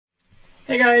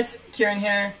Hey guys, Kieran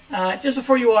here. Just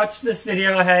before you watch this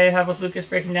video I have with Lucas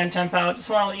breaking down Chien Pao, just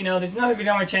want to let you know there's another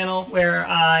video on my channel where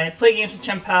I play games with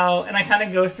Chien Pao and I kind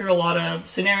of go through a lot of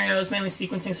scenarios, mainly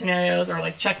sequencing scenarios or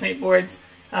like checkmate boards.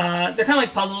 They're kind of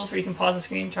like puzzles where you can pause the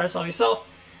screen and try to solve yourself.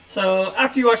 So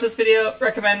after you watch this video,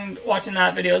 recommend watching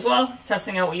that video as well,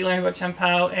 testing out what you learned about Chien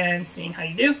Pao and seeing how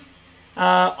you do.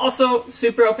 Also,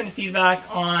 super open to feedback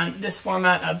on this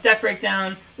format of deck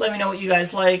breakdown. Let me know what you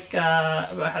guys like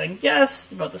about having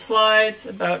guests, about the slides,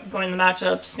 about going to the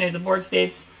matchups, maybe the board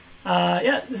states.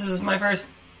 Yeah, this is my first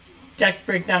deck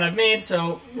breakdown I've made,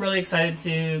 so really excited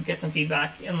to get some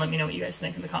feedback and let me know what you guys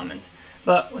think in the comments.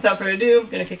 But without further ado, I'm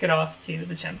going to kick it off to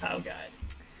the Chien Pao guide.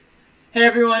 Hey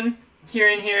everyone,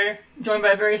 Kieran here, joined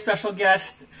by a very special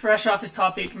guest, fresh off his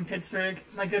top 8 from Pittsburgh,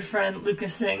 my good friend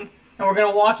Lucas Xing. And we're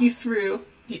going to walk you through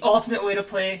the ultimate way to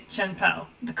play Chien Pao,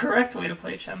 the correct way to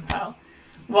play Chien Pao.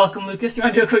 Welcome, Lucas. Do you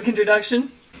want to do a quick introduction?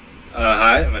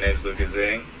 Hi, my name's Lucas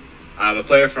Xing. I'm a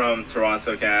player from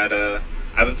Toronto, Canada.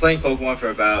 I've been playing Pokemon for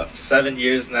about 7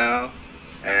 years now.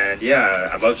 And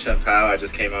yeah, I love Chien Pao. I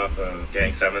just came off of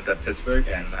getting 7th at Pittsburgh,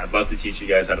 and I'd love to teach you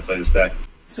guys how to play this deck.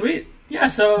 Sweet. Yeah,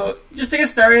 so just to get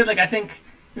started, I think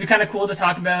it'd be kind of cool to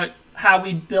talk about how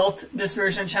we built this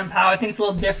version of Chien Pao. I think it's a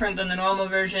little different than the normal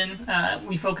version.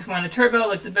 We focus more on the turbo,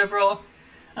 like the Bibarel.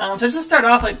 So just to start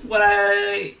off, what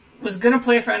I was going to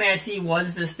play for NAIC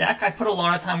was this deck. I put a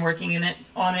lot of time working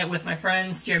on it with my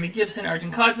friends, Jeremy Gibson,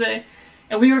 Arjun Kadze,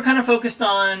 and we were kind of focused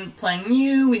on playing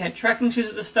Mew. We had Trekking Shoes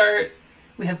at the start.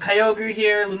 We have Kyogre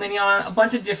here, Lumineon, a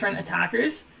bunch of different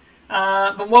attackers.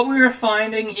 But what we were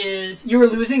finding is you were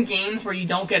losing games where you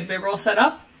don't get Bibarel set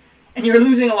up. And you're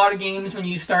losing a lot of games when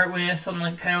you start with something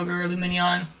like Kyogre or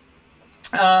Lumineon.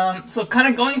 So kind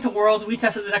of going into Worlds, we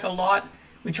tested the deck a lot.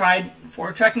 We tried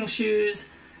 4 Trekking Shoes.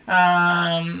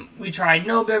 We tried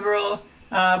no Bibarel.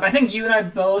 But I think you and I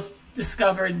both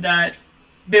discovered that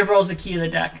Bibarel is the key to the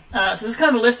deck. So this is kind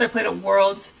of the list I played at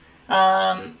Worlds.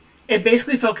 It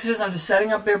basically focuses on just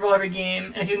setting up Bibarel every game.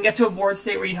 And if you can get to a board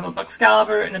state where you have a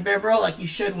Buxcalibur and a Bibarel, you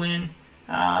should win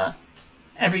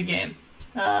every game.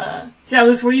 So yeah,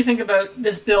 Luce, what do you think about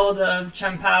this build of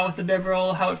Chien Pao with the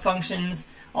Bibarel, how it functions,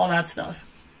 all that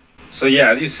stuff? So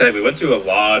yeah, as you said, we went through a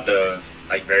lot of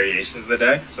variations of the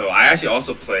deck. So I actually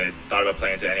also thought about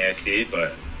playing into NAIC,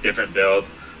 but different build.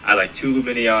 I had 2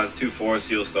 Lumineons, 2 Forest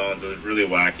Seal Stones. It was really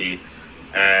wacky,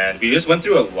 and we just went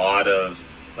through a lot of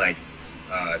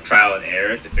trial and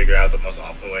error to figure out the most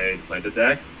optimal way to play the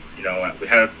deck. You know, we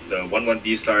had the 1/1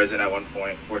 Vstars in at one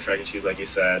point, 4 Trekking Shoes, like you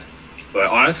said. But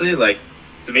honestly,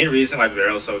 the main reason why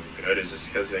Vstar is so good is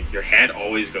just because your hand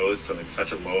always goes to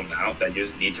such a low amount that you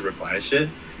just need to replenish it,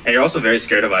 and you're also very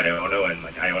scared of Iono and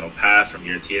Iono Path from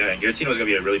Giratina, and Giratina was gonna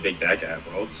be a really big deck at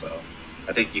Worlds, so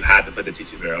I think you had to put the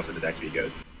 2/2 Vstar for the deck to be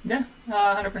good. Yeah,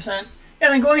 100%. Yeah,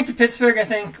 then going to Pittsburgh, I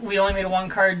think we only made a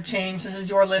 1-card change. This is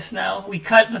your list now. We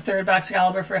cut the 3rd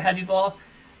Buxcalibur for a Heavy Ball.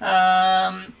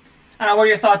 I don't know, what are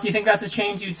your thoughts? Do you think that's a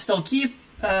change you'd still keep,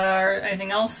 or anything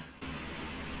else?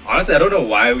 Honestly, I don't know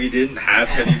why we didn't have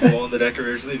Heavy Ball in the deck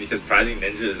originally, because Prizing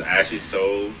Ninja is actually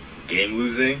so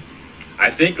game-losing.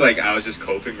 I think, I was just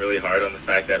coping really hard on the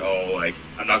fact that,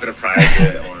 I'm not going to prize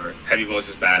it, or Heavy Ball is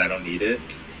just bad, I don't need it.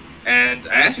 And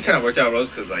I actually kind of worked out Rose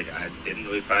because, I didn't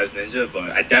really prize Ninja,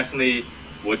 but I definitely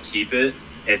would keep it.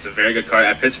 It's a very good card.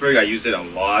 At Pittsburgh, I used it a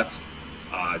lot.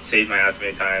 It saved my ass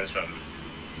many times from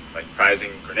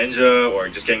prizing Greninja, or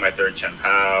just getting my 3rd Chien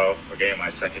Pao, or getting my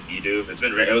 2nd Bidoof.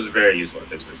 It was very useful at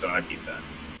Pittsburgh, so I'd keep that.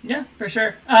 Yeah, for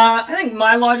sure. I think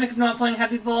my logic of not playing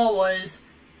Heavy Ball was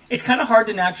it's kind of hard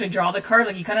to naturally draw the card.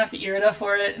 You kind of have to Irida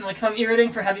for it, and if I'm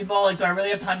Iriding for Heavy Ball, do I really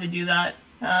have time to do that?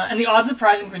 And the odds of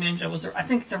prizing Greninja was, I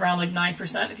think it's around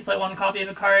 9% if you play 1 copy of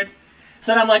a card.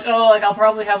 So then I'm I'll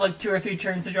probably have 2 or 3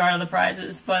 turns to draw out of the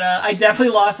prizes. But I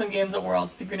definitely lost some games at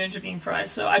Worlds to Greninja being prized,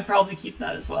 so I'd probably keep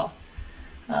that as well.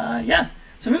 Yeah.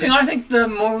 So moving on, I think the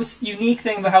most unique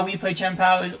thing about how we play Chien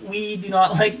Pao is we do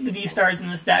not like the Vstars in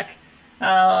this deck.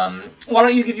 Why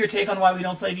don't you give your take on why we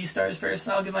don't play Vstars first,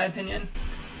 and I'll give my opinion.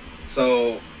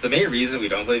 So the main reason we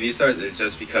don't play Vstars is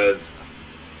just because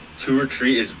 2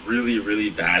 Retreat is really, really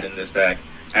bad in this deck.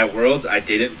 At Worlds, I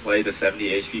didn't play the 70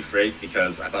 HP Frake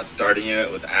because I thought starting it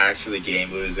was actually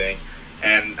game-losing.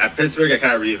 And at Pittsburgh, I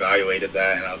kind of reevaluated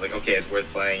that, and I was okay, it's worth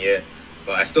playing it.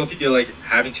 But I still feel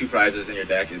having 2 prizes in your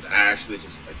deck is actually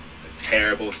just a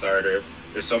terrible starter.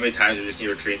 There's so many times you just need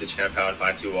to retreat into Chien Pao and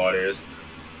find 2 waters.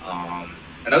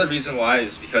 Another reason why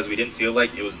is because we didn't feel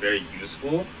like it was very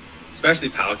useful, especially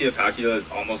Palkia. Palkia is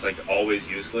almost always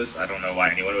useless. I don't know why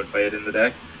anyone would play it in the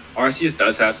deck. Arceus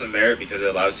does have some merit because it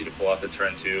allows you to pull off the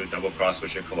turn 2 double cross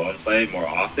switch or Cologne play more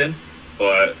often,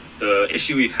 but the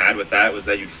issue we've had with that was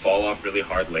that you'd fall off really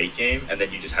hard late game, and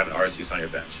then you just have an Arceus on your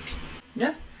bench.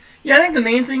 Yeah. Yeah, I think the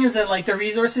main thing is that, like, the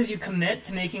resources you commit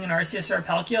to making an Arceus or a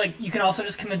Palkia, like, you can also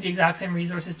just commit the exact same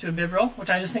resources to a Bibarel, which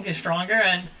I just think is stronger.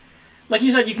 And like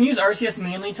you said, you can use Arceus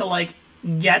mainly to, like,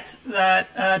 get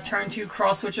that turn 2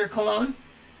 cross-switcher cologne.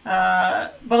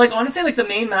 But, like, honestly, like, the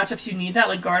main matchups you need that,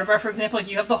 like Gardevoir, for example, like,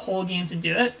 you have the whole game to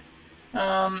do it.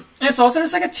 And it's also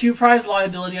just, like, a 2-prize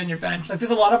liability on your bench. Like, there's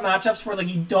a lot of matchups where, like,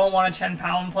 you don't want a Chien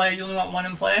Pao in play, you only want one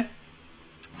in play.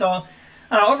 So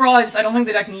overall, I don't think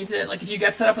the deck needs it. Like, if you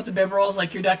get set up with the Bibarels,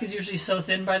 like, your deck is usually so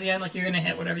thin by the end, like, you're going to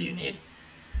hit whatever you need.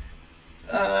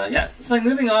 Yeah, so, like,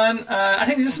 moving on, I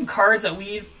think these are some cards that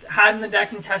we've had in the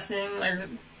deck and testing, like,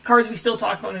 cards we still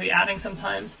talk about maybe adding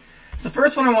sometimes. So the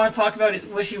first one I want to talk about is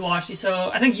Wishy Washy.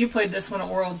 So I think you played this one at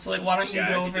Worlds, so, like, why don't you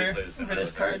go over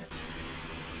this card?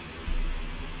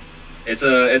 It's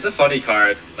a funny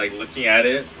card. Like, looking at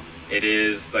it, it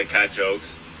is, like, kind of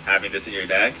jokes having this in your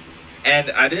deck.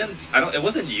 And it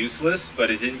wasn't useless,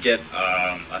 but it didn't get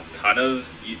a ton of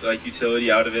like utility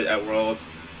out of it at Worlds.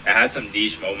 It had some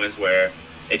niche moments where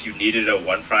if you needed a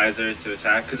one-prizer to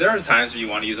attack, because there are times where you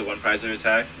want to use a one-prizer to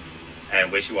attack,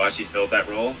 and Wishy-Washy filled that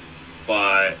role.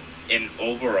 But in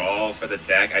overall, for the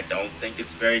deck, I don't think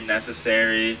it's very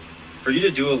necessary. For you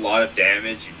to do a lot of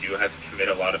damage, you do have to commit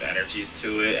a lot of energies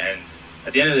to it, and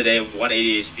at the end of the day,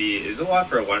 180 HP is a lot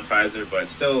for a one-prizer, but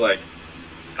it's still, like,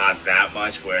 not that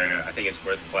much where I think it's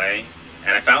worth playing.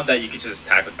 And I found that you could just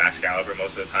attack with Excalibur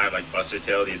most of the time. Like Buster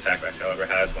Tail, the attack Excalibur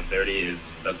has, 130,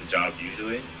 does the job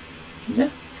usually. Yeah.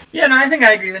 Yeah, no, I think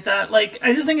I agree with that. Like,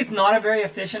 I just think it's not a very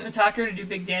efficient attacker to do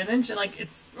big damage, and, like,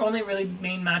 its only really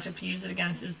main matchup to use it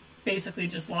against is basically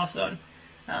just Lost Zone.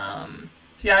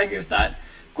 So yeah, I agree with that.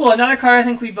 Cool, another card I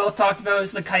think we both talked about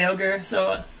is the Kyogre.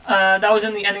 So that was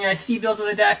in the NAIC build of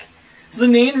the deck. So the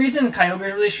main reason Kyogre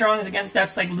is really strong is against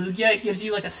decks like Lugia. It gives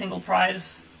you, like, a single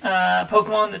prize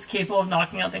Pokemon that's capable of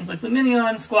knocking out things like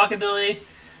Lumineon, Squawkabilly.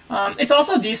 It's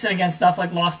also decent against stuff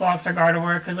like Lost Box or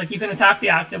Gardevoir, because, like, you can attack the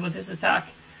active with this attack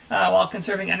while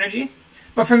conserving energy.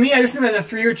 But for me, I just think that the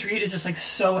 3 retreat is just, like,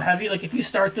 so heavy. Like, if you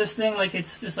start this thing, like,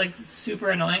 it's just, like, super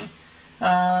annoying.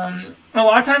 And a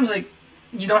lot of times, like,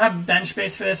 you don't have bench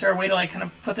space for this or a way to, like, kind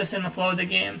of put this in the flow of the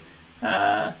game.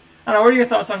 I don't know, what are your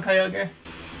thoughts on Kyogre?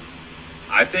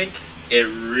 I think it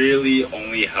really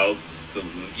only helps the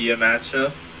Lugia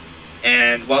matchup.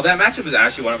 And while that matchup is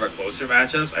actually one of our closer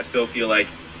matchups, I still feel like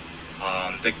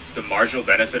the marginal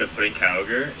benefit of putting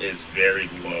Kyogre is very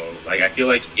low. Like, I feel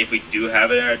like if we do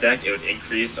have it in our deck, it would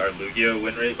increase our Lugia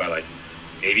win rate by, like,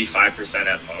 maybe 5%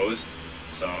 at most.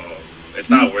 So it's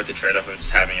not worth the trade-off of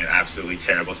just having an absolutely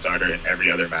terrible starter in every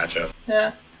other matchup.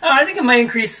 Yeah. I think it might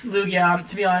increase Lugia,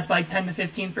 to be honest, by, like, 10 to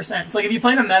 15%. So, like, if you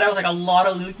play in a meta with, like, a lot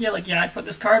of Lugia, like, yeah, I'd put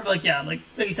this card, but, like, yeah, like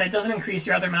you said, it doesn't increase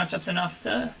your other matchups enough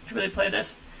to really play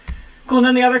this. Cool, and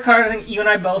then the other card, I think you and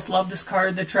I both love this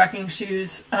card, the Trekking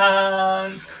Shoes.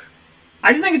 I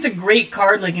just think it's a great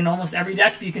card, like, in almost every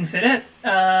deck if you can fit it.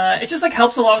 It just, like,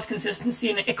 helps a lot with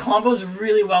consistency, and it combos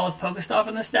really well with Pokestop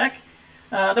in this deck.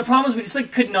 The problem is we just,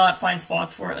 like, could not find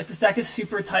spots for it. Like, this deck is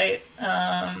super tight.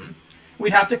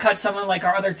 We'd have to cut some of, like,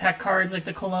 our other tech cards, like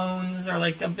the Colognes or,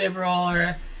 like, a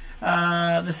Bibarel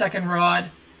or the second Rod.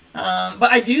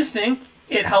 But I do think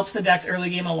it helps the deck's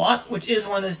early game a lot, which is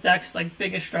one of this deck's, like,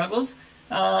 biggest struggles.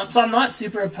 So I'm not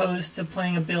super opposed to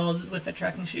playing a build with the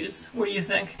Trekking Shoes. What do you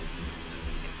think?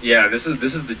 Yeah, this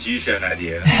is the G-Shen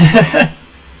idea.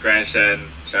 Grand Shen,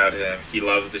 shout out to him. He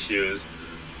loves the shoes.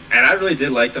 And I really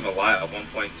did like them a lot at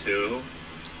 1.2,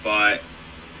 but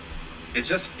it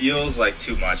just feels like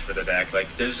too much for the deck. Like,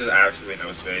 there's just absolutely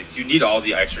no space. You need all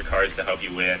the extra cards to help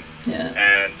you win. Yeah.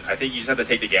 And I think you just have to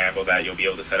take the gamble that you'll be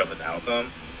able to set up without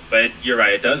them. But you're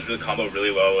right, it does really combo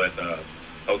really well with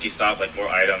Pokestop, like more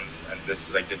items, and this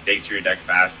is, like, just digs through your deck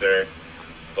faster.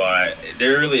 But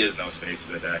there really is no space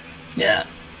for the deck. Yeah.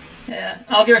 Yeah.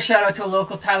 I'll give a shout out to a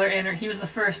local, Tyler Anner. He was the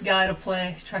first guy to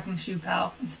play Trekking Shoe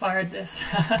Pal. Inspired this.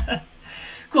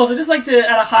 Cool, so just, like, to,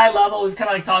 at a high level, we've kind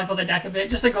of, like, talked about the deck a bit,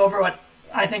 just to go over what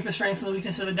I think the strengths and the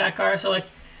weaknesses of the deck are. So, like,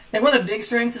 I think one of the big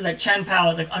strengths is that Chien Pao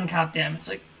is, like, uncapped damage.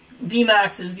 Like,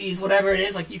 VMAXs, Vs, whatever it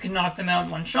is, like, you can knock them out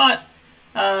in one shot.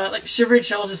 Like, Shivery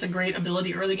Chill is just a great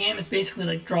ability early game. It's basically,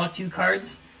 like, draw 2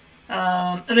 cards.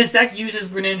 And this deck uses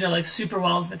Greninja, like, super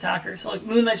well as an attacker. So, like,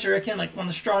 Moonlight Shuriken, like, one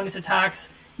of the strongest attacks,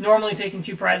 normally taking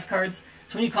 2 prize cards.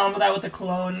 So when you combo that with the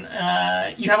Cologne,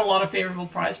 you have a lot of favorable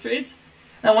prize trades.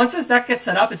 Now, once this deck gets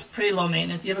set up, it's pretty low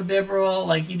maintenance. You have a Bibarel,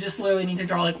 like, you just literally need to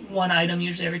draw, like, 1 item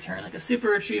usually every turn, like a Super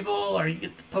Retrieval, or you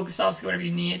get the Pokestops, whatever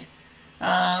you need.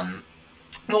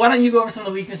 But why don't you go over some of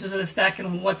the weaknesses of this deck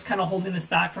and what's kind of holding this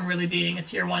back from really being a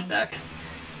Tier 1 deck?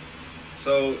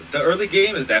 So the early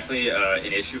game is definitely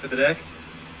an issue for the deck.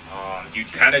 You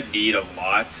kind of need a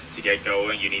lot to get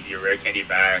going. You need your rare candy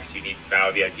backs. You need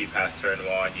Battle VIP past turn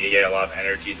 1. You get a lot of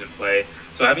energies in play.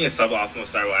 So having a suboptimal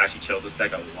start will actually kill this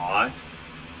deck a lot.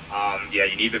 Yeah,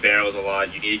 you need the barrels a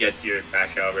lot. You need to get your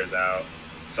max calibers out.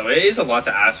 So it is a lot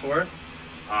to ask for.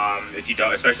 If you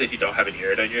don't, especially if you don't have an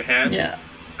Miraidon in your hand. Yeah.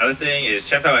 Other thing is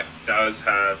Chien Pao does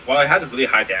have, while it has a really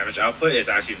high damage output, it's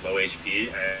actually low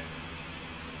HP.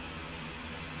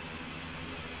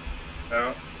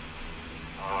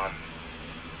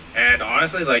 And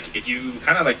honestly, like, if you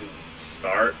kind of like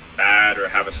start bad or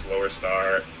have a slower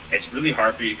start, it's really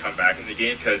hard for you to come back in the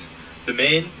game, because the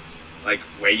main like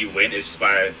way you win is just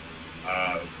by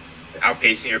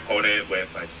outpacing your opponent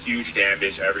with like huge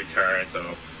damage every turn.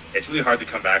 So it's really hard to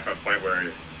come back from a point where,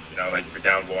 you know, like you're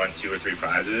down 1, 2, or 3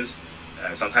 prizes.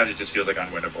 Sometimes it just feels like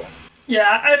unwinnable.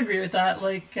 Yeah, I'd agree with that.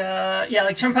 Like, yeah,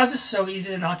 like Chien Pao's is so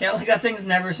easy to knock out. Like, that thing's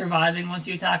never surviving once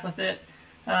you attack with it.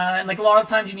 And like a lot of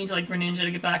times you need to like Greninja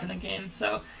to get back in the game.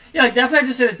 So yeah, like definitely I'd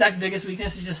just say this deck's biggest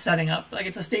weakness is just setting up. Like,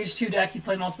 it's a stage 2 deck. You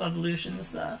play multiple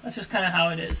evolutions. That's just kind of how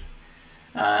it is.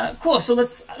 Cool. So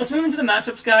let's move into the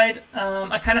matchups guide.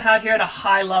 I kind of have here at a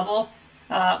high level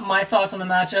my thoughts on the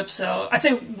matchup. So I'd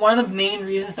say one of the main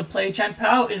reasons to play Chien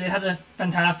Pao is it has a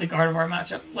fantastic Gardevoir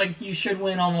matchup. Like, you should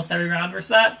win almost every round versus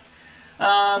that.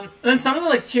 Then some of the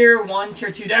like tier 1,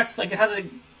 tier 2 decks, like it has a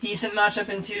decent matchup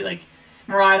into like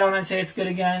Miraidon, I'd say it's good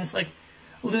against. Like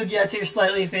Lugia, I'd say you're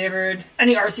slightly favored.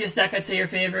 Any Arceus deck, I'd say you're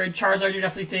favored. Charizard, you're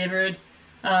definitely favored.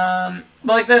 But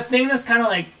like the thing that's kind of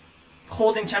like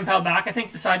holding Chien Pao back, I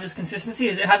think, besides its consistency,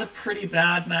 is it has a pretty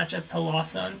bad matchup to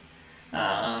Lost Zone.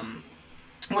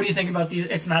 What do you think about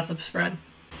its matchup spread?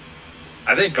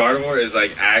 I think Gardevoir is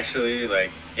like actually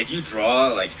like, if you draw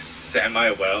like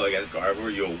semi well against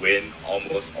Gardevoir, you'll win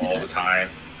almost all the time.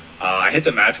 I hit the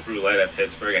matchup roulette at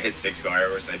Pittsburgh. I hit 6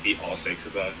 Gardevoirs and I beat all 6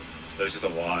 of them. So it was just a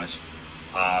wash.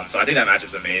 So I think that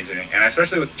matchup's amazing, and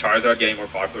especially with Charizard getting more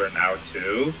popular now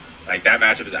too. Like, that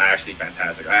matchup is actually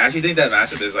fantastic. I actually think that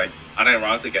matchup is like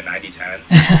unironically like a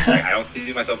 90-10. Like, I don't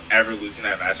see myself ever losing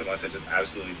that matchup unless I just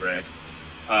absolutely brick.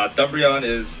 Dumbreon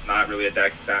is not really a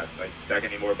deck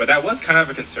anymore, but that was kind of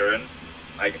a concern,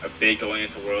 like a big going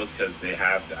into Worlds, because they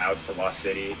have the outs to Lost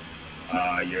City,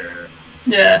 your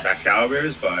max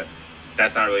calibers, but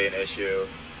that's not really an issue.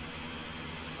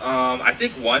 I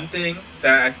think one thing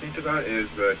that I think about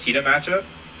is the Tina matchup.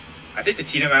 I think the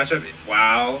Tina matchup,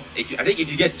 wow, I think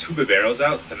if you get 2 Barbarels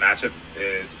out, the matchup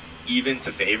is even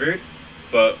to favored.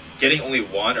 But getting only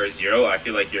 1 or 0, I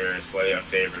feel like you're slightly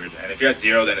unfavored. And if you're at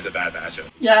 0, then it's a bad matchup.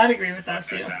 Yeah, I'd agree with that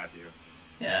too.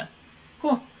 Yeah.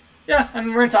 Cool. Yeah, I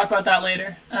mean, we're going to talk about that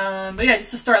later. But yeah,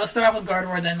 just to start, let's start off with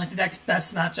Gardevoir then, like the deck's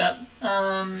best matchup.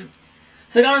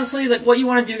 So like, honestly, like what you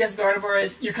want to do against Gardevoir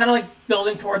is you're kind of like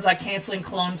building towards that canceling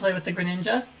clone play with the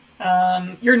Greninja.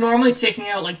 You're normally taking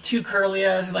out like 2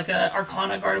 Kirlias or like a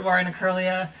Arcana Gardevoir and a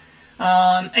Kirlia.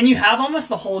 And you have almost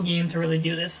the whole game to really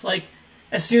do this. Like,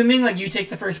 assuming like you take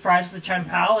the first prize with the Chien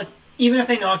Pao, like even if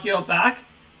they knock you out back,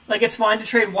 like it's fine to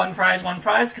trade one prize,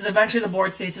 because eventually the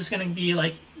board state's just going to be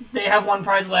like, they have 1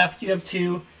 prize left, you have 2.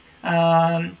 You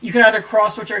can either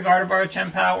cross switch your Gardevoir with Chien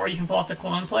Pao, or you can pull off the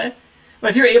clone play.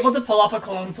 But if you're able to pull off a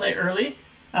clone play early,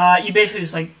 you basically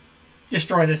just like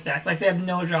destroy this deck. Like, they have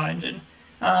no draw engine.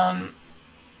 Yeah,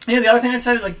 the other thing I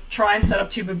said is like try and set up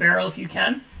 2 Barrel if you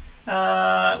can.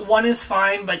 1 is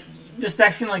fine, but this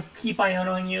deck's gonna like keep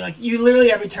Ionoing you. Like, you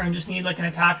literally every turn just need like an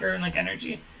attacker and like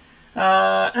energy.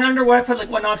 And under what I put, like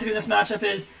what not to do in this matchup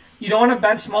is you don't want to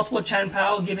bench multiple Chien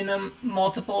Pao, giving them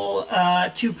multiple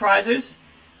 2 prizers.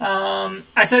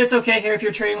 I said it's okay here if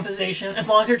you're trading with Azation. As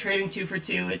long as you're trading 2 for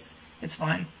 2, it's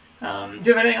fine. Do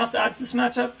you have anything else to add to this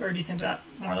matchup, or do you think that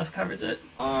more or less covers it?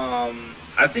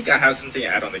 I think I have something to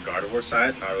add on the Gardevoir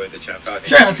side, not really the Chien Pao. I think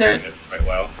sure, let's hear it. Quite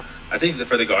well. I think that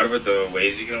for the Gardevoir, the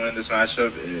ways you can win this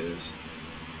matchup is,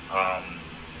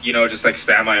 you know, just like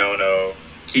spam Iono,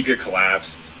 keep your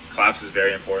collapsed. Collapse is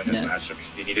very important in this matchup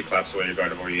because you need to collapse away your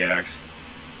Gardevoir EX.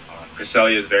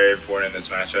 Cresselia is very important in this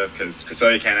matchup because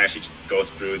Cresselia can't actually go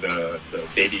through the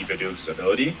Baby Bidoof's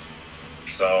ability.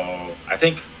 So I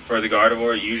think for the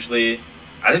Gardevoir, usually,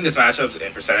 I think this matchup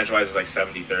in percentage-wise is like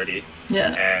 70-30.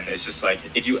 Yeah. And it's just like,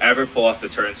 if you ever pull off the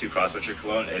turn 2 cross-switcher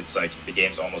clone, it's like the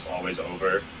game's almost always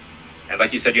over. And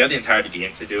like you said, you have the entire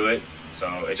game to do it. So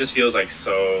it just feels like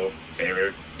so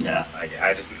favored. Yeah. Like,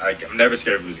 I'm never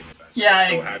scared of losing this match. Yeah. I'm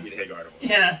so happy to hit Gardevoir.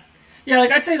 Yeah. Yeah,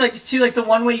 like I'd say like too, like the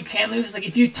one way you can lose is like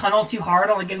if you tunnel too hard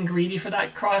on like getting greedy for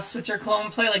that cross switcher clone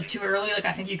play like too early, like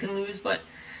I think you can lose. But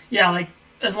yeah, like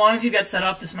as long as you get set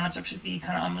up, this matchup should be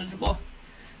kind of unlosable.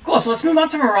 Cool, so let's move on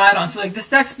to Miraidon. So like this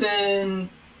deck's been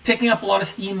picking up a lot of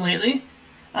steam lately.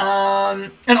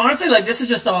 And honestly, like, this is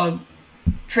just a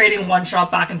trading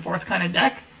one-shot back and forth kind of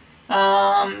deck.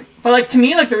 But, like, to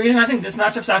me, like, the reason I think this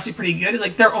matchup's actually pretty good is,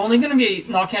 like, they're only going to be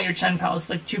knocking out your Chien Paos,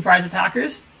 like, 2 prize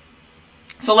attackers.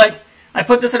 So, like, I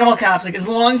put this in all caps. Like, as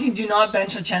long as you do not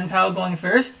bench a Chien Pao going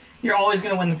first, you're always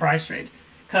going to win the prize trade.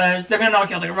 Because they're going to knock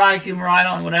you out, like, a Raikou,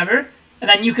 Miraidon, whatever. And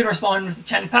then you can respond with the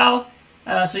Chien Pao.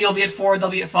 So you'll be at 4, they'll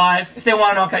be at 5. If they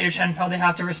want to knock out your Chien Pao, they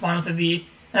have to respond with a V.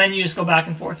 And then you just go back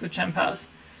and forth with Chien Paos.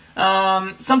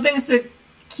 Some things to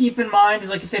keep in mind is,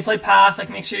 like, if they play Path, like,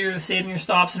 make sure you're saving your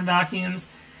stops and vacuums.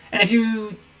 And if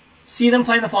you see them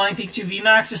playing the Flying Pikachu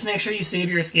VMAX, just make sure you save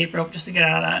your escape rope just to get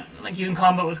out of that. Like, you can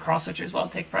combo with Cross Switcher as well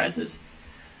to take prizes.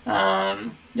 Yeah,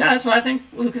 that's what I think.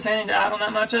 Lucas, anything to add on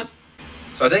that matchup?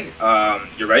 So I think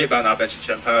you're right about not benching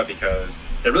Chien Pao because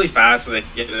they're really fast, so they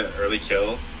can get an early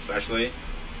kill, especially.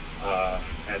 And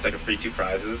it's like a free 2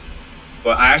 prizes.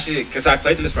 But I actually, because I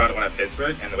played this round when at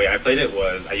Pittsburgh, and the way I played it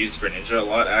was I used Greninja a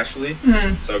lot, actually.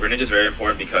 So Greninja is very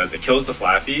important because it kills the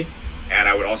Flaffy, and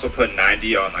I would also put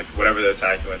 90 on, like, whatever they're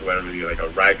attacking with, whether it be like a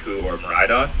Raikou or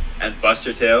Miraidon. And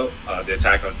Buster Tail, the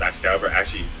attack on Excalibur,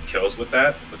 actually kills with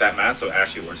that mat, so it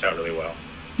actually works out really well.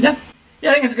 Yeah. Yeah,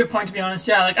 I think it's a good point, to be honest.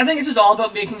 Yeah, like, I think it's just all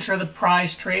about making sure the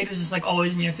prize trade is just, like,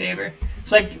 always in your favor.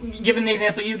 So, like, given the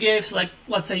example you gave, so, like,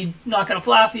 let's say you knock out a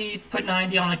Flaffy, put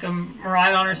 90 on, like, a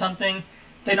Miraidon or something.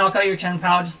 They knock out your Chien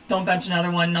Pao, just don't bench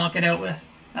another one, knock it out with,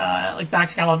 like,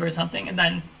 Excalibur or something, and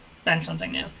then bench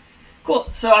something new. Cool.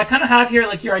 So I kind of have here,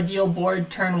 like, your ideal board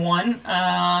turn 1.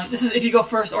 This is if you go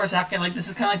first or second. Like, this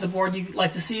is kind of like the board you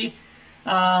like to see.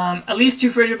 At least 2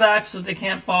 Frigibacks, so they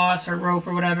can't boss or rope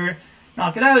or whatever.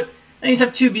 Knock it out. Then you just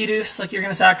have 2 Bidoofs, like, you're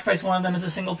going to sacrifice one of them as a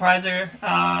single prizer.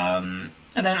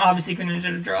 And then, obviously, Greninja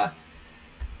to draw.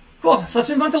 Cool, so let's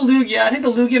move on to Lugia. I think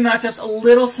the Lugia matchup's a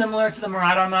little similar to the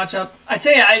Miraidon matchup. I'd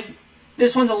say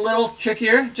this one's a little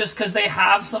trickier, just because they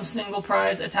have some single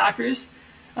prize attackers.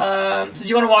 So do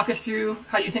you want to walk us through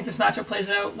how you think this matchup plays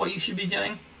out, what you should be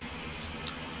doing?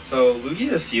 So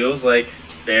Lugia feels like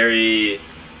very,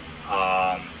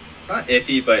 not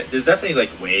iffy, but there's definitely,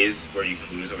 like, ways where you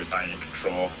can lose or it's not in your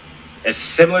control. It's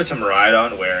similar to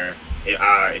Miraidon, where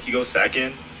if you go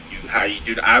second, you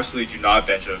absolutely do not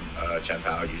bench a Chien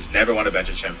Pao. You just never want to bench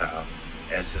a Chien Pao.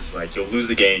 And it's just like you'll lose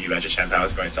the game if you bench a Chien Pao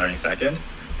starting second.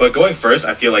 But going first,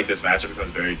 I feel like this matchup becomes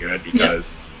very good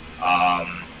because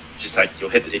just like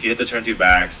if you hit the turn 2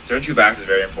 backs. Turn 2 backs is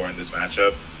very important in this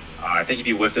matchup. I think if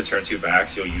you whiff the turn 2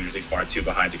 backs, you'll usually far 2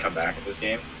 behind to come back in this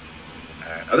game.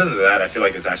 And other than that, I feel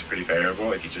like it's actually pretty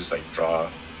favorable if you just, like, draw,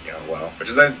 well, which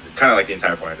is kind of like the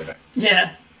entire point of the deck.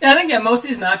 Yeah. Yeah, I think, most of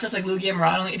these matchups, like Lugia and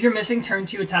Miraidon, like, if you're missing turn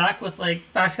 2 attack with, like,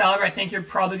 Excalibur, I think you're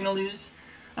probably going to lose.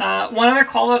 One other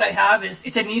call-out I have is,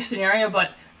 it's a niche scenario,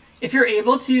 but if you're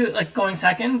able to, like, going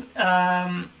second,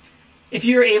 if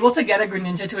you're able to get a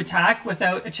Greninja to attack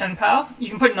without a Chien Pao, you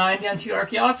can put 9 down 2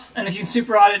 Archeops, and if you can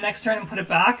Super Rod it next turn and put it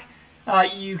back,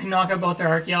 you can knock out both their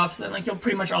Archeops, and, like, you'll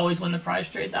pretty much always win the prize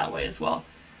trade that way as well.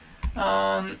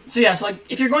 So like,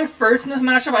 if you're going first in this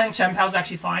matchup, I think Chien Pao's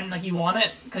actually fine. Like, you want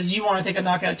it, because you want to take a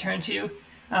knockout turn 2.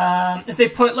 If they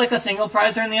put, like, a single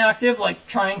prizer in the active, like,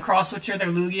 try and cross-switcher their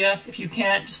Lugia. If you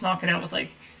can't, just knock it out with,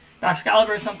 like,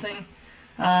 Excalibur or something.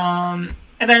 And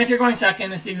then if you're going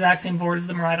second, it's the exact same board as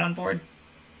the Miraidon board.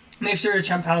 Make sure your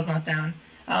Chien Pao's not down.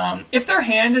 If their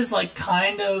hand is, like,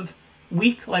 kind of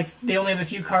weak, like, they only have a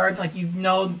few cards, like, you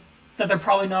know that they're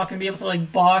probably not going to be able to,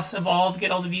 like, boss, evolve,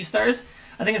 get all the Vstars,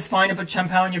 I think it's fine to put Chien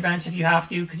Pao on your bench if you have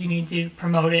to, because you need to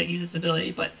promote it, use its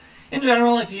ability. But in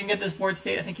general, if you can get this board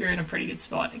state, I think you're in a pretty good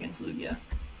spot against Lugia.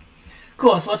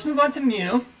 Cool, so let's move on to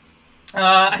Mew.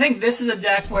 I think this is a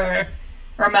deck or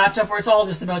a matchup where it's all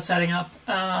just about setting up.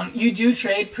 You do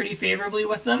trade pretty favorably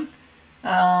with them,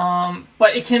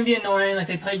 but it can be annoying. Like,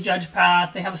 they play Judge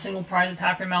Path, they have a single prize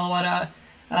attacker, Meloetta.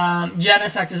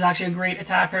 Genesect is actually a great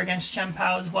attacker against Chien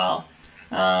Pao as well.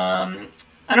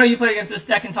 I know you play against this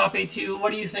deck in top 8 too.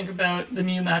 What do you think about the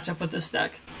Mew matchup with this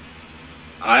deck?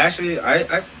 I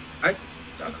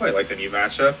quite like the Mew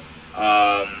matchup.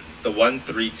 The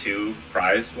 1-3-2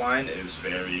 prize line is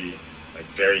very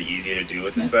easy to do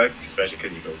with this deck, especially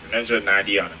because you go Greninja,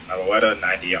 90 on Meloetta,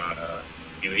 90 on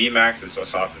UV Max. It so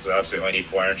softens it up, so you only need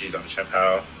 4 energies on the Chien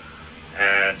Pao.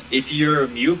 And if your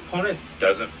Mew opponent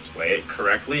doesn't play it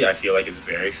correctly, I feel like it's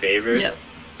very favored. Yep.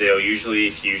 They'll usually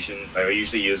use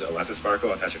Alessa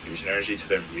Sparkle and attach a fusion energy to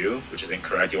their Mew, which is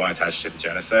incorrect. You want to attach it to the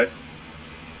Genesect.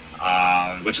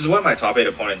 Which is what my top 8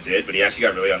 opponent did, but he actually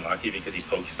got really unlucky because he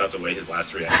Pokestopped away his last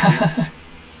 3 energies.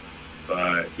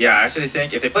 But yeah, I actually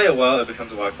think if they play it well, it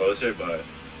becomes a lot closer, but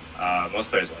most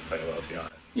players won't play it well, to be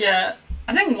honest. Yeah,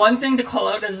 I think one thing to call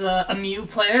out as a Mew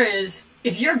player is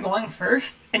if you're going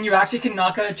first and you actually can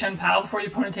knock out Chien Pao before your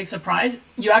opponent takes a prize,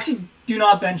 you actually do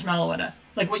not bench Meloetta.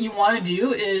 Like, what you want to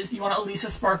do is you want to Elisa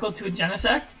Sparkle to a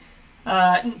Genesect,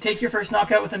 take your first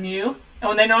knockout with a Mew, and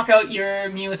when they knock out your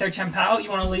Mew with their Chien Pao, you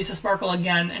want to Elisa Sparkle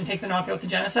again and take the knockout with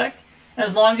the Genesect. And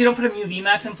as long as you don't put a Mew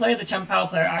VMAX in play, the Chien Pao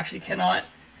player actually cannot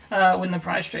win the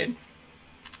prize trade.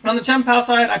 On the Chien Pao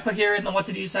side, I put here in the what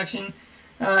to do section,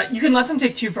 you can let them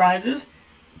take 2 prizes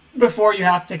before you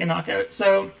have to take a knockout.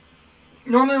 So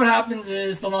normally what happens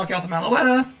is they'll knock you out with a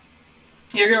Meloetta,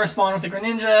 you're going to respond with a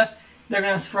Greninja, they're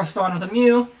going to respond with a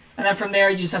Mew, and then from there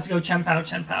you just have to go Chien Pao,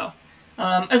 Chien Pao.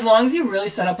 As long as you really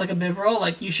set up like a Bibarel,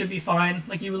 like, you should be fine.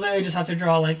 Like, you literally just have to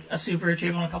draw like a Super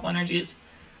Retrieval and a couple energies.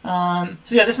 So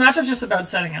yeah, this matchup's just about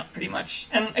setting up pretty much.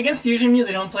 And against Fusion Mew,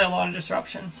 they don't play a lot of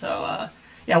disruption. So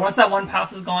yeah, once that one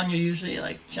path is gone, you're usually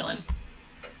like chilling.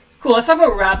 Cool, let's talk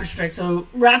about Rapid Strike. So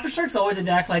Rapid Strike's always a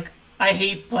deck, like, I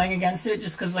hate playing against it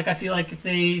just because, like, I feel like if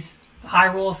they high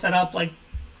roll set up, like,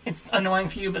 it's annoying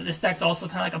for you, but this deck's also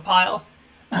kind of like a pile.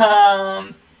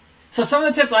 So some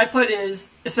of the tips I put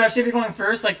is, especially if you're going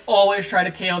first, like, always try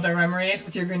to KO their Remoraid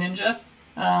with your Greninja.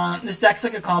 This deck's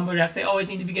like a combo deck. They always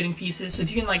need to be getting pieces, so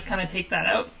if you can, like, kind of take that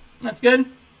out, that's good.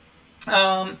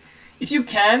 If you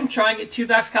can, try and get 2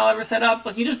 Baxcalibur set up.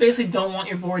 Like, you just basically don't want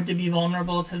your board to be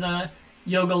vulnerable to the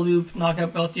Yoga Loop, knock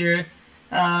out both your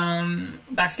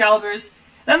Baxcaliburs.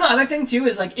 Then the other thing, too,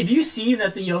 is, like, if you see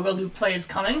that the Yoga Loop play is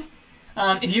coming,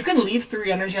 if you can leave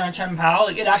 3 energy on a Chien Pao,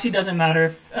 like, it actually doesn't matter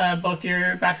if both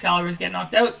your Baxcaliburs get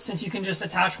knocked out, since you can just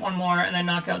attach 1 more and then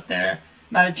knock out their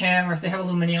Medicham, or if they have a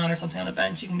Lumineon or something on the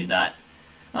bench, you can do that.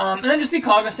 And then just be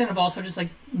cognizant of also just, like,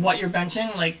 what you're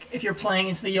benching. Like, if you're playing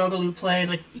into the Yoga Loop play,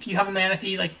 like, if you have a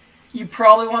Manaphy, like, you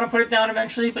probably want to put it down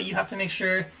eventually, but you have to make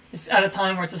sure it's at a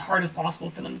time where it's as hard as possible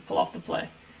for them to pull off the play.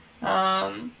 I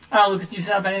don't know, Lucas, do you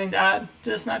have anything to add to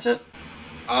this matchup?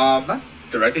 Not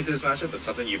directly to this matchup, but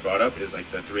something you brought up is,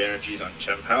 like, the 3 energies on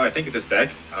Chien Pao. I think this deck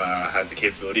has the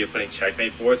capability of putting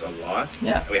checkmate boards a lot.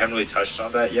 Yeah. And we haven't really touched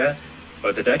on that yet.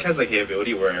 But the deck has, like, the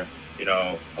ability where, you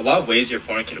know, a lot of ways your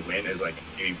opponent can win is, like,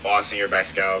 you bossing your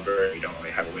Baxcalibur, you don't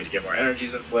really have a way to get more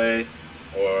energies in play,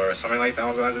 or something like that,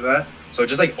 lines of that. So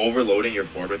just, like, overloading your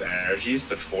board with energies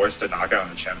to force the knockout on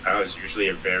the Chien Pao is usually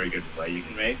a very good play you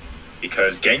can make,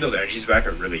 because getting those energies back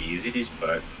are really easy,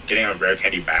 but getting on rare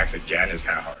candy backs again is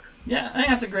kind of harder. Yeah, I think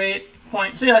that's a great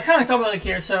point. So yeah, that's kind of like talk about like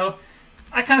here. So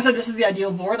I kind of said this is the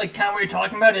ideal board. Like, kind of what you're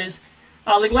talking about is,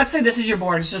 like, let's say this is your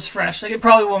board. It's just fresh. Like, it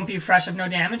probably won't be fresh if no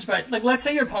damage, but, like, let's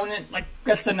say your opponent, like,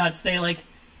 gets the nuts. They, like,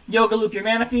 Yoga Loop your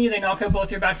Manaphy. They knock out both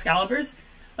your Baxcaliburs.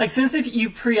 Like, since if you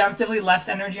preemptively left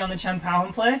energy on the Chien Pao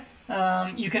in play,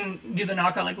 you can do the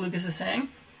knockout like Lucas is saying.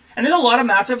 And there's a lot of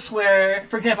matchups where,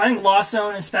 for example, I think Lost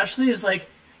Zone especially is, like,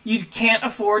 you can't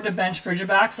afford to bench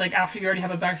Frigibax, like, after you already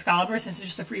have a Baxcalibur, since it's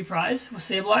just a free prize with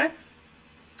Sableye.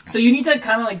 So you need to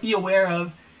kind of, like, be aware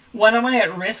of, when am I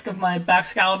at risk of my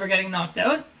Baxcalibur getting knocked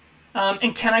out?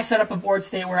 And can I set up a board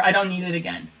state where I don't need it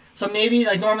again? So maybe,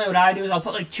 like, normally what I do is I'll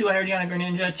put, like, 2 energy on a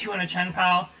Greninja, 2 on a Chien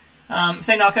Pao. If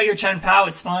they knock out your Chien Pao,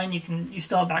 it's fine. You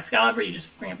still have Baxcalibur, you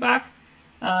just bring it back.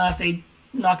 If they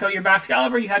knock out your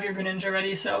Baxcalibur, you have your Greninja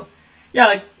ready. So yeah,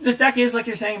 like, this deck is, like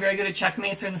you're saying, very good at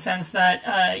checkmates, in the sense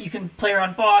that you can play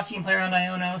around boss, you can play around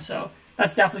Iono, so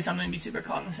that's definitely something to be super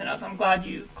cognizant of. I'm glad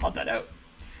you called that out.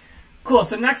 Cool,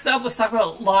 so next up, let's talk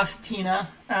about Lost Tina.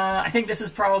 I think this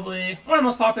is probably one of the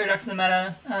most popular decks in the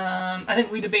meta. I think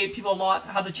we debate people a lot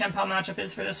how the Chien Pao matchup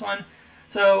is for this one.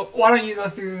 So why don't you go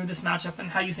through this matchup and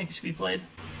how you think it should be played?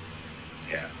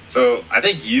 Yeah, so I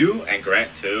think you and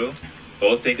Grant, too,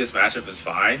 both think this matchup is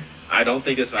fine. I don't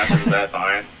think this matchup is that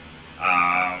fine.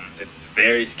 It's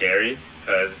very scary,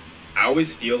 because I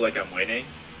always feel like I'm winning,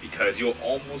 because you'll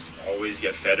almost always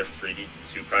get fed a free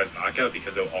 2 prize knockout,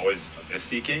 because they'll always miss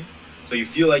seeking. So you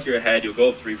feel like you're ahead, you'll go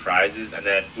up 3 prizes, and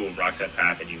then boom, Roxanne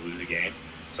path, and you lose the game.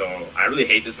 So I really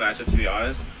hate this matchup, to be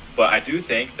honest. But I do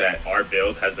think that our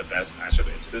build has the best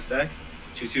matchup into this deck.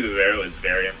 2-2 Vivero is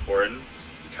very important,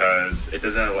 because it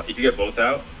doesn't, if you get both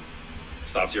out, it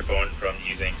stops your opponent from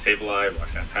using Sableye,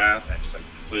 Roxanne path, and just, like,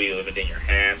 completely limiting your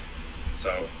hand.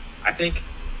 So I think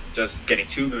just getting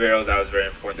 2 Viveros out is very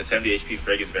important. The 70 HP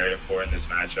Frig is very important in this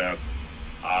matchup.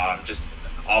 Just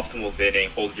optimal thinning,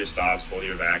 hold your stops, hold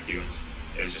your vacuums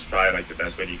is just probably, like, the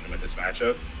best way you can win this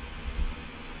matchup.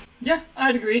 Yeah,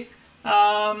 I'd agree.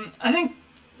 I think,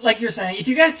 like you're saying, if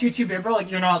you get 2-2 Bibarel,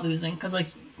 like, you're not losing, because, like,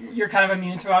 you're kind of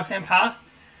immune to Roxanne path.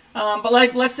 But,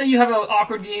 like, let's say you have an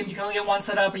awkward game, you can only get 1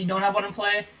 set up, or you don't have 1 in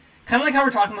play. Kind of like how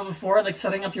we're talking about before, like,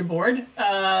 setting up your board.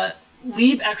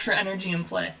 Leave extra energy in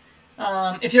play.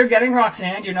 If you're getting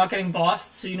Roxanne, you're not getting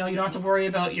bossed, so you know you don't have to worry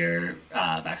about your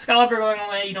Baxcalibur going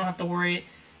away. You don't have to worry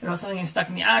about something getting stuck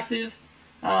in the active.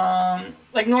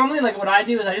 Like normally, like what I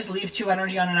do is I just leave 2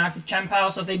 energy on an active Chien Pao.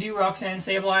 So if they do Roxanne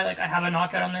Sableye, like I have a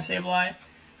knockout on their Sableye.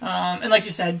 And like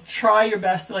you said, try your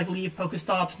best to like leave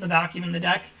Pokestops in the vacuum in the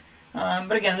deck.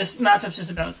 But again, this matchup's just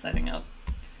about setting up.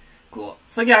 Cool.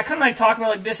 So yeah, I kind of like talk about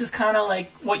like this is kind of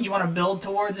like what you want to build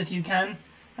towards if you can.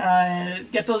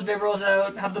 Get those Vibros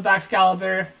out, have the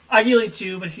Baxcalibur, ideally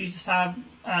 2, but if you just have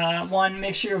 1,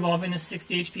 make sure you're evolving to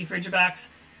 60 HP Frigibacks.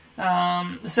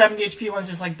 The 70 HP one's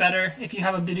just like better. If you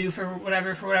have a Bidoof for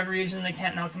whatever reason, they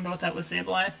can't knock them both out with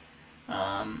Sableye.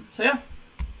 So yeah.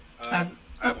 I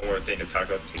have one more thing to talk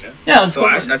about, Tina. Yeah, let's go.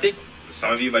 I think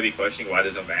some of you might be questioning why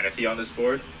there's no Manaphy on this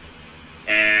board.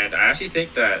 And I actually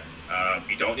think that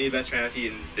you don't need a bench Manaphy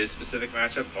in this specific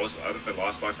matchup. Most other than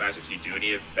Lost Box matchups, you do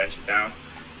need to bench it down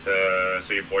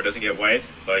so your board doesn't get wiped.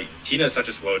 But Tina is such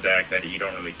a slow deck that you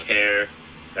don't really care.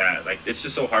 That like it's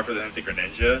just so hard for them to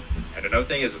Greninja. And another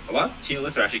thing is a lot of Tina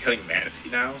lists are actually cutting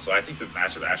Manaphy now. So I think the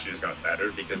matchup actually just got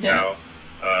better because now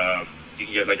you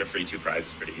can get like a free 2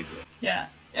 prizes pretty easily. Yeah.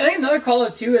 I think another call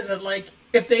out too is that like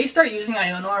if they start using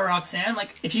Iono or Roxanne,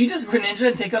 like if you just Greninja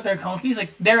and take out their Conkeys, like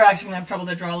they're actually gonna have trouble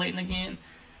to draw late in the game.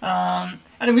 And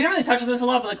we don't really touch on this a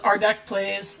lot, but like our deck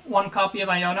plays 1 copy of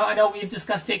Iono. I know we've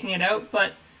discussed taking it out,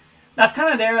 but that's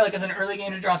kind of there like as an early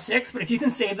game to draw 6. But if you can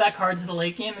save that card to the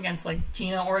late game against like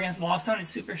Tina or against Lost Zone, it's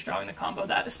super strong to combo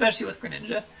that, especially with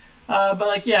Greninja. But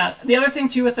like yeah, the other thing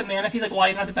too with the Manaphy, like why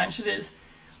you don't have to bench it is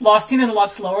Lost Tina is a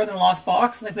lot slower than Lost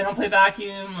Box. Like they don't play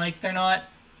vacuum, like they're not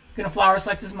gonna Flower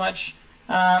Select as much.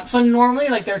 So normally,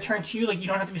 like their turn 2, like you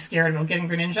don't have to be scared about getting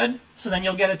Greninja'd. So then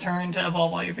you'll get a turn to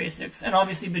evolve all your basics, and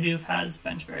obviously Bidoof has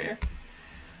Bench Barrier.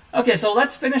 Okay, so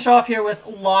let's finish off here with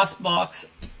Lost Box.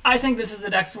 I think this is the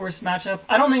deck's worst matchup.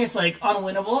 I don't think it's like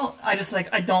unwinnable.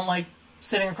 I don't like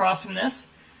sitting across from this,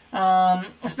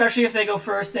 especially if they go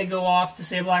first, they go off to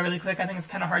Sableye really quick. I think it's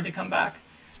kind of hard to come back.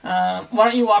 Why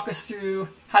don't you walk us through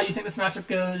how you think this matchup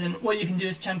goes and what you can do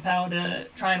as Chien Pao to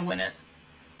try and win it?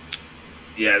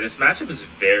 Yeah, this matchup is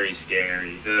very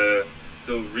scary. The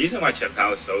reason why Chien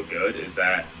Pao is so good is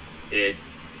that it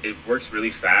works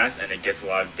really fast and it gets a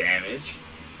lot of damage.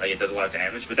 Like it does a lot of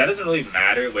damage, but that doesn't really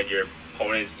matter when your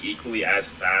opponent is equally as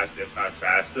fast, if not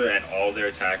faster, and all their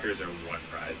attackers are 1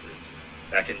 prizers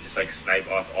that can just like snipe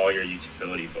off all your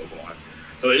utility Pokemon.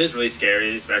 So it is really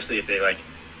scary, especially if they like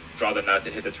draw the nuts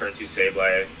and hit the turn 2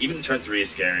 Sableye. Even turn 3 is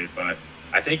scary, but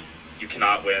I think you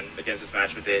cannot win against this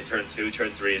matchup. If they hit turn 2,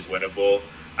 turn 3 is winnable.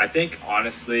 I think,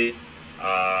 honestly,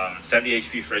 70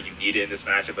 HP Fred, you need it in this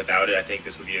matchup. Without it, I think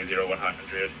this would be a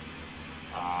 0-100.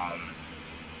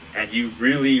 And you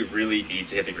really, really need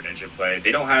to hit the Greninja play.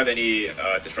 They don't have any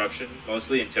disruption,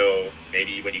 mostly, until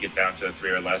maybe when you get down to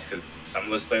 3 or less, because some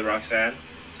lists play Roxanne.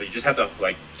 So you just have to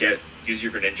like use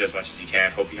your Greninja as much as you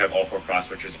can. Hope you have all 4 Cross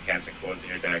Switchers and Canceling Codes in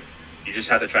your deck. You just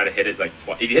have to try to hit it like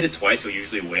if you hit it twice, you'll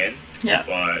usually win. Yeah.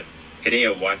 But hitting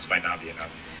it once might not be enough.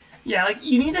 Yeah, like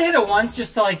you need to hit it once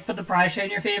just to like put the prize trade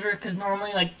in your favor, because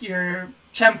normally like your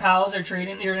Chien Paos are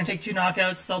trading. You're gonna take 2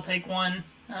 knockouts. They'll take 1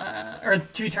 or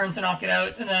 2 turns to knock it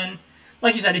out, and then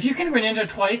like you said, if you can Greninja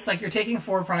twice, like you're taking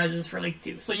 4 prizes for like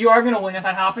 2. So you are gonna win if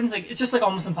that happens. Like it's just like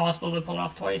almost impossible to pull it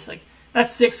off twice. Like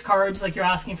that's 6 cards. Like you're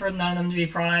asking for none of them to be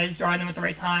prized, drawing them at the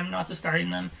right time, not discarding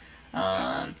them.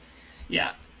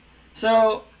 Yeah.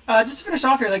 So. Just to finish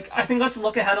off here, like I think let's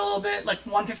look ahead a little bit. Like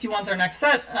 151's our next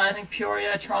set. I think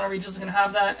Peoria, Toronto Regionals is going to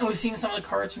have that. And we've seen some of the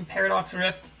cards from Paradox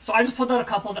Rift. So I just pulled out a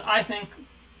couple that I think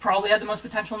probably had the most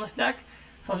potential in this deck.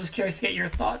 So I was just curious to get your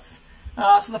thoughts.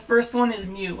 So the first one is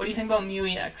Mew. What do you think about Mew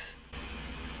EX?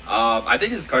 I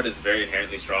think this card is very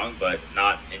inherently strong, but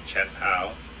not in Chien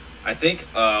Pao. I think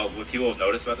what people have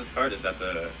noticed about this card is that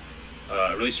the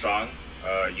really strong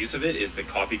use of it is the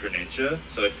copy Greninja.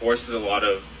 So it forces a lot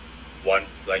of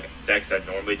decks that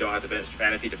normally don't have to bench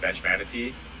Manaphy to bench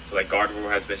Manaphy. So like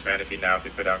Gardevoir has bench Manaphy now if they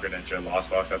put down Greninja.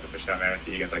 Lost Box have to push down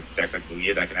Manaphy against like decks like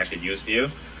Lugia that can actually use Mew.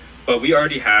 But we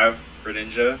already have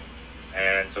Greninja,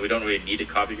 and so we don't really need to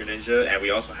copy Greninja, and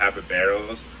we also have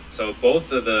Barrows. So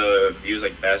both of the Mew's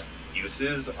like best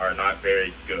uses are not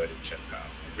very good in Chien Pao.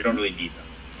 We don't really need them.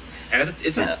 And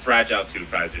it's a fragile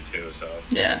 2-prizer too, so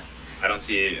yeah, I don't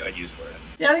see a use for it.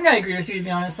 Yeah, I think I agree with you, to be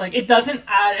honest. Like, it doesn't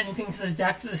add anything to this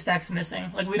deck that this deck's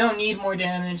missing. Like, we don't need more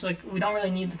damage. Like, we don't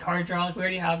really need the card draw. Like, we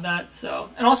already have that. So,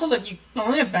 and also, like, you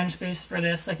only have bench space for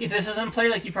this. Like, if this isn't in play,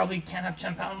 like, you probably can't have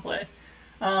Chien Pao in play.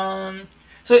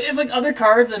 So if, like, other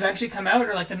cards eventually come out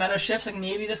or, like, the meta shifts, like,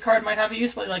 maybe this card might have a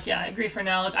use. But, like, yeah, I agree for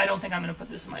now. Like, I don't think I'm going to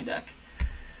put this in my deck.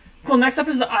 Cool, next up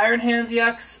is the Iron Hands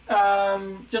EX.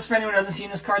 Just for anyone who hasn't seen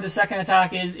this card, the second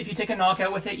attack is if you take a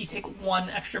knockout with it, you take 1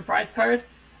 extra prize card.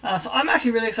 So I'm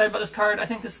actually really excited about this card. I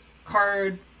think this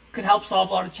card could help solve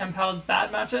a lot of Chien Pao's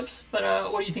bad matchups.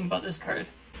 But what do you think about this card?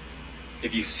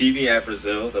 If you see me at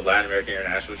Brazil, the Latin American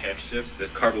International Championships,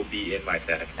 this card will be in my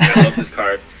deck. I love this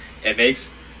card.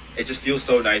 It just feels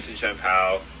so nice in Chien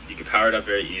Pao. You can power it up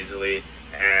very easily,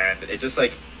 and it just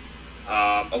like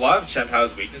a lot of Chien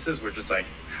Pao's weaknesses were just like,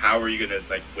 how are you gonna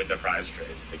like win the prize trade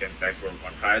against decks where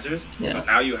one prizers? Yeah. So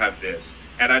now you have this,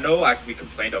 and I know we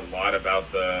complained a lot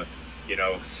about the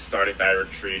starting bad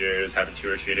retreaters, having 2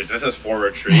 retreaters. This is 4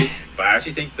 retreats, but I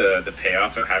actually think the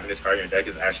payoff of having this card in your deck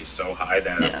is actually so high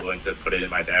that I'm willing to put it in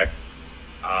my deck.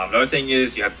 Another thing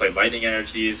is you have to play lightning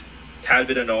energies. Tad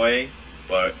bit annoying,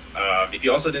 but if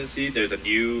you also didn't see, there's a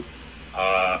new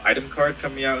item card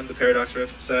coming out in the Paradox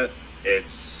Rift set.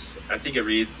 I think it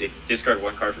reads, if you discard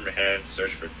 1 card from your hand,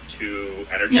 search for 2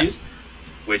 energies,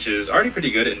 which is already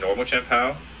pretty good in normal Chien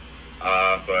Pao.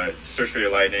 But to search for your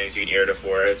lightnings, you can Irida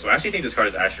for it. So I actually think this card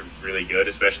is actually really good,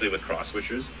 especially with cross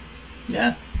switchers.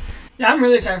 Yeah, I'm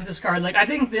really excited for this card. Like, I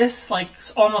think this like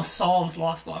almost solves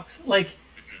Lost Box. Like,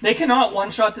 they cannot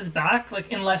one-shot this back,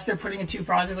 like, unless they're putting a 2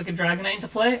 project like a Dragonite into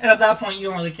play, and at that point you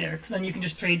don't really care, because then you can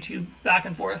just trade 2 back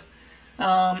and forth.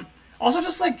 Also,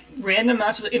 just like random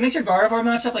matchup, it makes your Gardevoir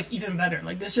matchup like even better.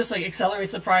 Like, this just like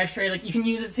accelerates the prize trade. Like, you can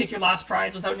use it to take your last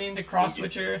prize without needing to cross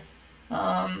switcher.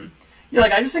 Yeah,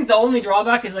 like, I just think the only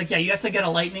drawback is, like, yeah, you have to get a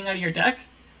lightning out of your deck.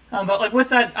 But, like, with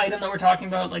that item that we're talking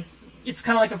about, like, it's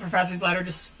kind of like a Professor's Ladder.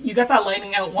 Just, you get that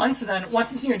lightning out once, and then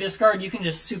once it's in your discard, you can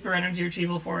just super energy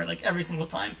retrieval for it, like, every single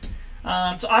time.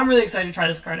 So I'm really excited to try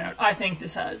this card out. I think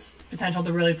this has potential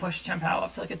to really push Chien Pao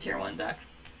up to, like, a tier 1 deck.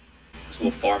 This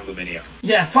will farm Luminion.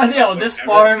 Yeah, this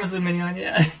farms Luminion,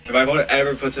 yeah. If my opponent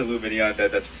ever puts a Luminion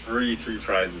deck, that's free 3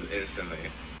 prizes instantly.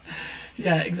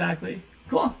 Yeah, exactly.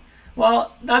 Cool.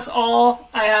 Well, that's all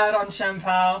I had on Chien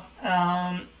Pao.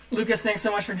 Lucas, thanks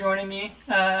so much for joining me.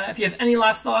 If you have any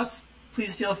last thoughts,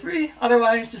 please feel free.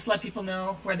 Otherwise, just let people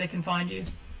know where they can find you.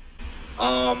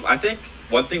 I think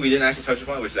one thing we didn't actually touch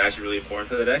upon, which is actually really important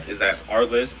for the deck, is that our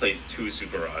list plays 2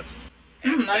 Super Rods.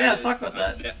 Let's talk about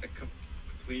that.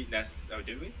 Oh,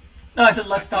 did we? No, I said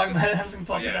let's talk about it. I'm just going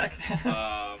to pull up the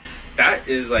deck. That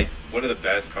is like one of the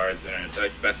best cards in our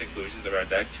best inclusions of our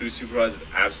deck. 2 Super Rods is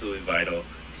absolutely vital.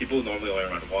 People normally only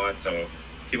run 1, so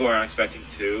people aren't expecting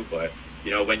 2, but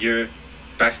when your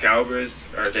Excaliburs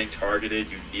are getting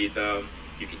targeted, you need them.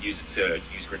 You can use it to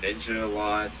use Greninja a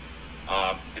lot.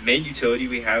 The main utility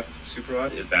we have from Super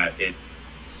Rod is that it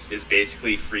is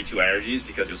basically free 2 energies,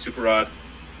 because you'll Super Rod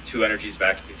 2 energies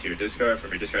back into your discard,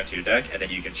 from your discard into your deck, and then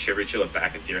you can Shiver Chill it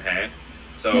back into your hand.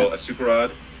 So a Super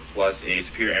Rod plus a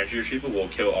superior energy retrieval will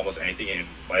kill almost anything in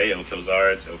play. It'll kill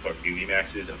Zards, it'll kill Mew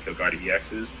Maxes, it'll kill Gardevoir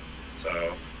EXs.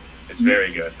 So it's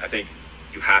very good. I think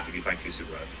you have to be playing 2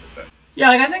 Super Rods in this deck. Yeah,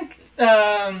 like, I think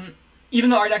even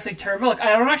though our deck's like turbo, like,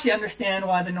 I don't actually understand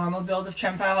why the normal build of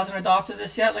Chien Pao hasn't adopted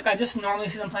this yet. Like, I just normally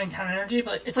see them playing 10 energy,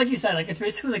 but it's like you said, like, it's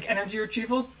basically like energy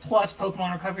retrieval plus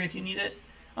Pokemon recovery if you need it.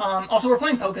 Also, we're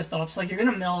playing Pokestops, like, you're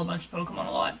gonna mill a bunch of Pokemon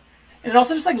a lot. And it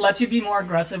also just like lets you be more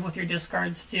aggressive with your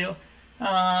discards too.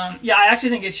 Yeah, I actually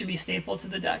think it should be staple to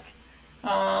the deck.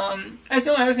 That's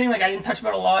the only other thing like I didn't touch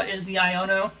about a lot is the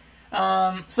Iono.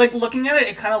 So like looking at it,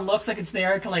 it kind of looks like it's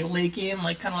there to like late game,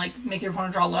 like kind of like make your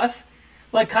opponent draw less.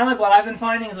 But like kind of like what I've been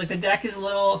finding is like the deck is a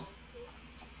little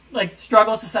like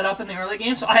struggles to set up in the early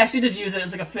game. So I actually just use it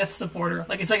as like a 5th supporter.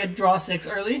 Like it's like a draw 6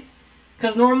 early.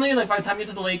 Because normally, like by the time you get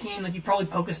to the late game, like you probably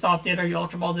Pokestopped it or you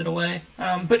Ultra Balled it away.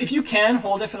 But if you can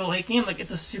hold it for the late game, like it's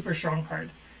a super strong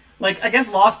card. Like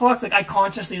against Lost Box, like I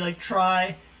consciously like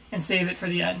try and save it for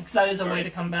the end because that is a way to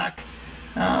come back.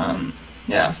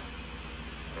 Yeah.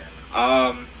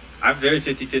 I'm very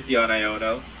 50-50 on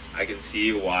Iono. I can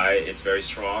see why it's very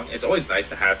strong. It's always nice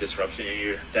to have disruption in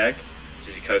your deck,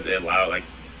 just because it allows like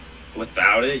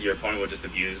without it, your opponent will just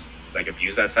abuse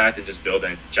that fact and just build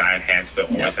a giant hand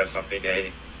split. Always have something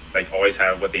they like, always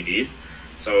have what they need.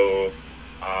 So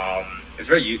it's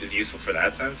very useful for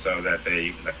that sense, so that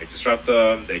you can like disrupt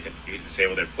them, you can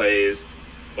disable their plays.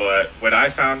 But what I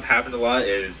found happened a lot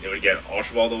is it would get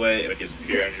Ultra Ball away, it would get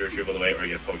Superior Energy Retrieval away, or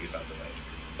get Pokestopped away.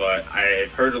 But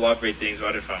I've heard a lot of great things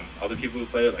about it from other people who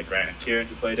played it, like Grant and Ciaran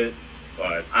who played it.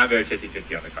 But I'm very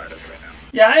 50-50 on the card as of right now.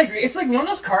 Yeah, I agree. It's like one of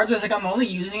those cards where it's like I'm only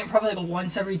using it probably like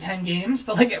once every 10 games,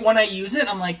 but like when I use it,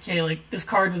 I'm like, okay, like this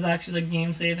card was actually like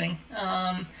game saving.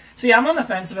 So yeah, I'm on the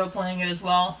fence about playing it as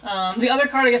well. The other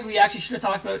card I guess we actually should have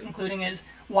talked about including is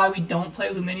why we don't play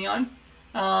Luminion.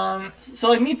 So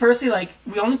like me personally, like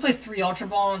we only play 3 Ultra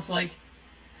Ball, and so like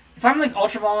if I'm like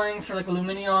Ultra Balling for like a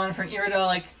Luminion for an Irida,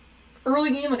 like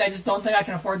early game, like I just don't think I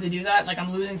can afford to do that. Like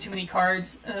I'm losing too many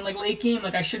cards, and then like late game,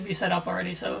 like I should be set up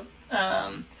already. So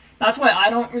that's why I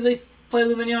don't really play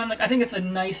Luminion. Like I think it's a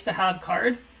nice to have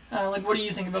card, Like, what do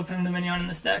you think about putting Lumineon in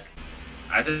this deck?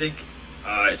 I think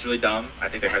it's really dumb. I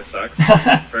think that card sucks,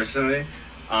 personally.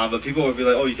 But people would be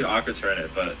like, oh, you can Aqua Turn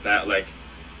it, but that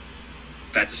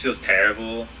just feels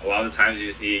terrible. A lot of the times you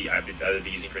just need either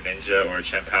be using Greninja or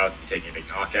Chien Pao to be taking a big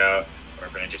knockout, or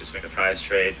Greninja to swing the prize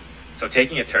trade. So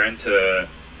taking a turn to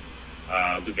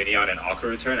Lumineon and Aqua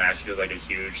Return actually feels like a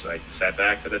huge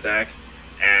setback to the deck.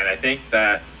 And I think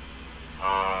that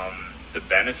the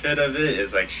benefit of it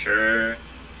is sure,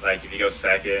 if you go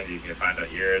second, you can find out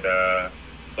Irida.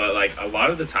 But a lot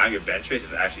of the time, your bench race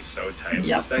is actually so tight with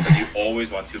this deck that you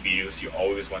always want 2 Mews, you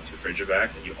always want 2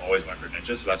 Frigibacks, and you always want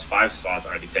Greninja. So that's 5 slots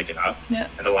already taken up. Yeah.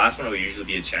 And the last one will usually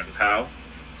be a Chien Pao.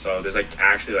 So there's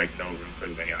actually no room for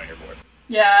Lumineon on your board.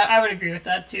 Yeah, I would agree with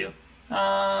that too.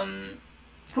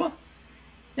 Cool.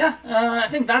 Yeah, I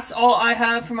think that's all I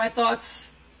have for my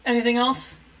thoughts. Anything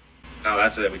else? No,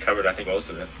 that's it. We covered, I think, most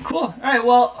of it. Cool. All right,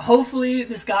 well, hopefully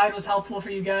this guide was helpful for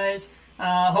you guys.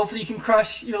 Hopefully you can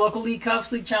crush your local League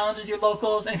Cups, League Challenges, your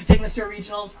locals, and if you're taking this to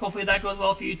regionals, hopefully that goes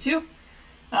well for you too.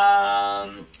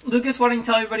 Lucas, why don't you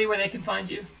tell everybody where they can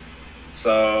find you?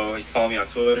 So you can follow me on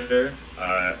Twitter,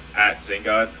 at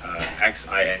Xingod,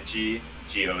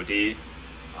 XINGGOD.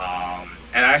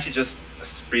 And I actually just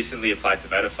recently applied to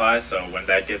Metafy, so when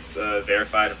that gets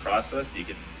verified and processed, you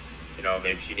can,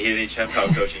 maybe if you need any Chien Pao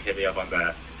coaching, hit me up on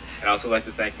that. And I also like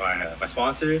to thank my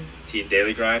sponsor, Team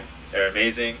Daily Grind. They're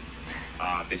amazing.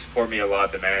 They support me a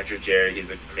lot. The manager, Jerry, he's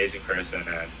an amazing person,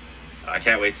 and I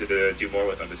can't wait to do more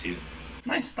with them this season.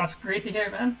 Nice. That's great to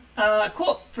hear, man.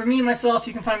 Cool. For me, myself,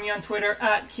 you can find me on Twitter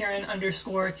at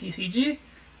Ciaran_TCG.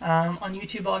 On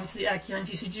YouTube, obviously, at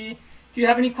CiaranTCG. If you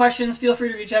have any questions, feel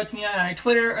free to reach out to me on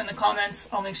Twitter or in the comments.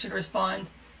 I'll make sure to respond.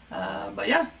 But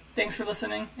yeah, thanks for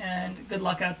listening, and good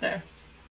luck out there.